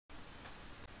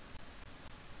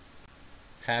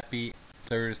Happy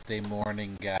Thursday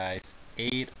morning, guys.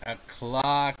 8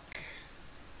 o'clock.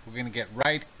 We're going to get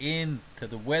right into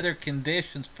the weather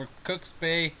conditions for Cooks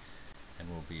Bay, and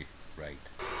we'll be right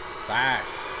back.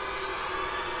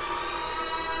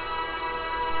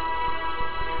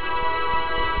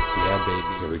 Yeah, baby.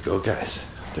 Here we go, guys.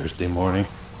 Thursday morning,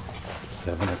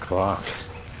 7 o'clock.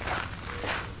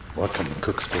 Welcome to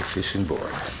Cooks Bay Fishing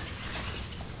Board.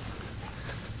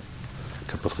 A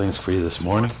couple things for you this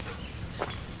morning.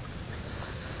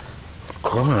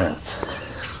 Cormorants.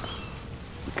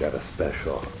 We got a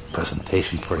special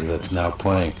presentation for you that's now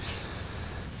playing.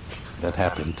 That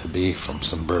happened to be from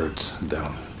some birds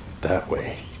down that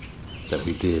way that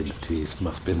we did. Geez,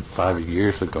 must have been 5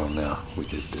 years ago now. We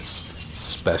did this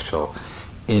special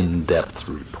in-depth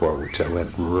report, which I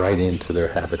went right into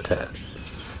their habitat.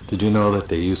 Did you know that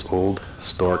they use old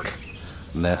stork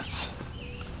nests?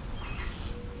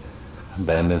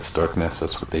 Abandoned stork nests,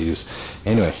 that's what they use.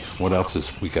 Anyway, what else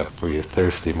is we got for you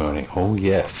Thursday morning? Oh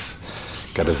yes,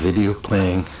 got a video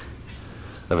playing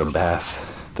of a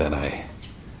bass that I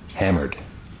hammered.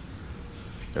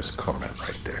 There's a cormorant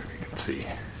right there, you can see.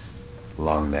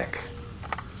 Long neck.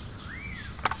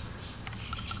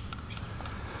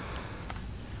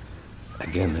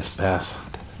 Again, this bass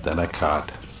that I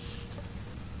caught.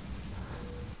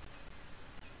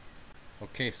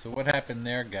 Okay, so what happened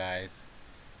there, guys,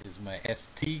 is my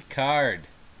SD card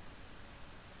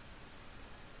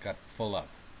got full up.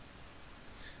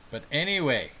 But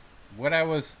anyway, what I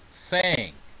was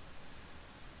saying,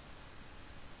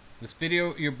 this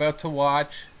video you're about to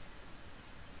watch,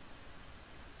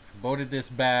 I boated this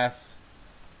bass,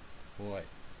 boy,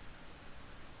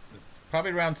 it's probably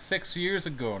around 6 years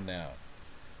ago now.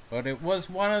 But it was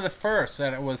one of the first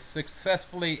that I was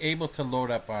successfully able to load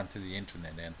up onto the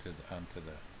internet and onto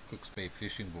the Cooks Bay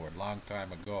Fishing Board long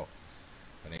time ago.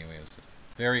 But anyway, I was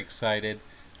very excited.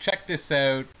 Check this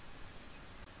out.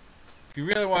 If you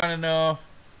really want to know,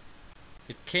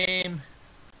 it came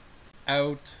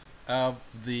out of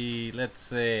the, let's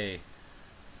say,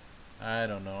 I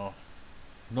don't know,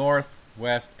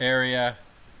 northwest area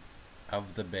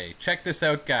of the bay. Check this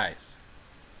out, guys.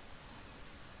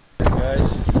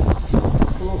 Guys.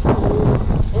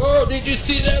 Oh, did you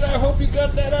see that? I hope you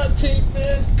got that on tape,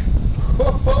 man.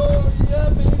 Oh, yeah,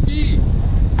 baby.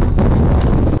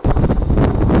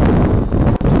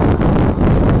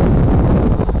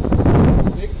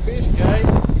 Big fish,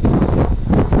 guys.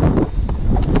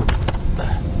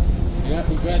 Yeah,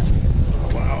 we got you. Oh,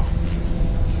 wow.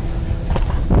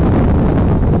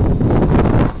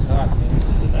 It's hot, man. This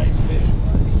is a nice fish.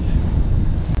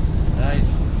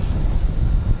 Nice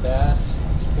bass.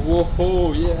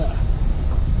 Whoa, yeah.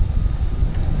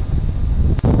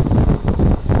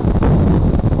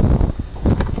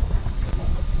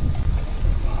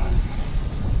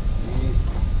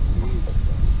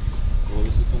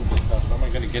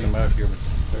 Get him out here.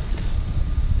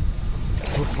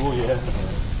 Oh yeah.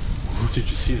 Did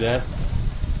you see that?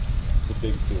 It's a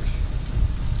big fish.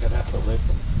 Gotta have to lift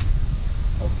him.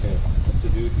 Okay, what to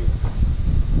do here?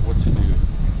 What to do?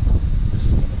 This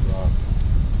is gonna drop.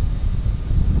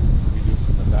 We do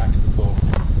from the back of the boat.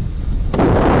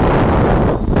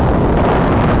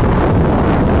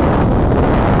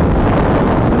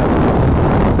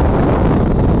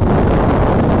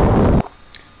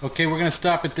 Okay, we're going to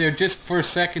stop it there just for a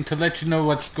second to let you know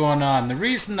what's going on. The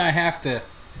reason I have to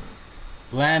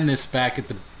land this back at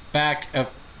the back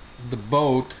of the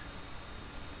boat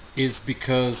is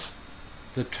because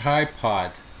the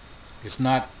tripod is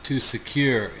not too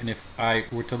secure, and if I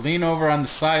were to lean over on the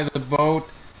side of the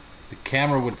boat, the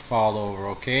camera would fall over,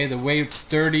 okay? The way it's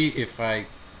sturdy if I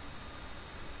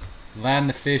land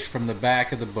the fish from the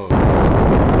back of the boat.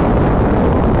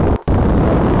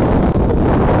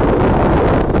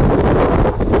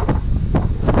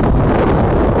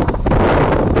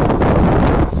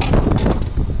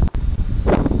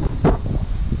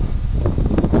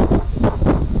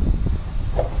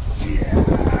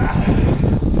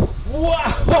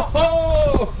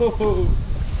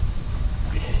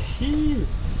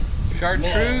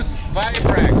 Chartreuse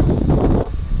Vibrax.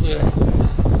 Yeah.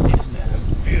 Isn't that a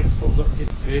beautiful looking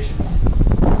fish?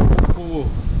 Oh.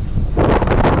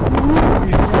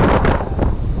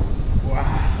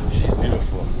 Wow, she's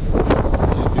beautiful.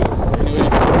 She's beautiful. Anyway.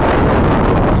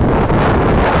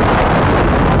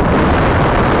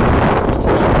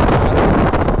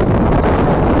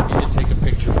 I need to take a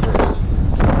picture first.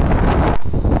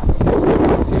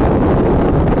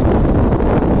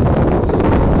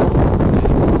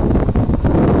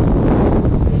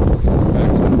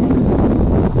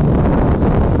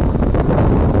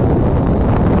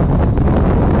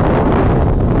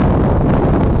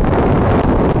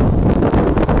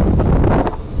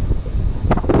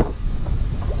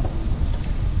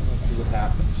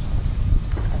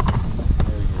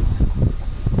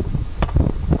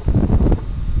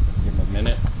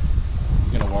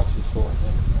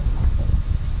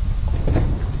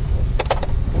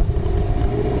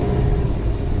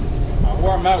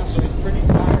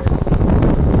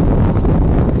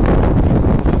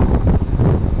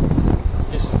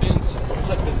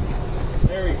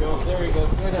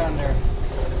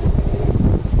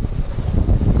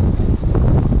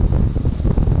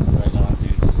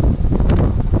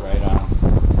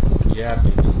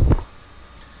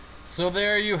 So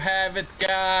there you have it,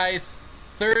 guys.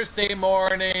 Thursday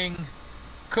morning,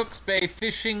 Cooks Bay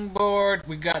Fishing Board.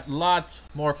 We got lots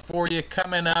more for you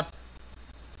coming up.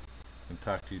 And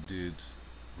talk to you dudes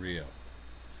real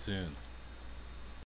soon.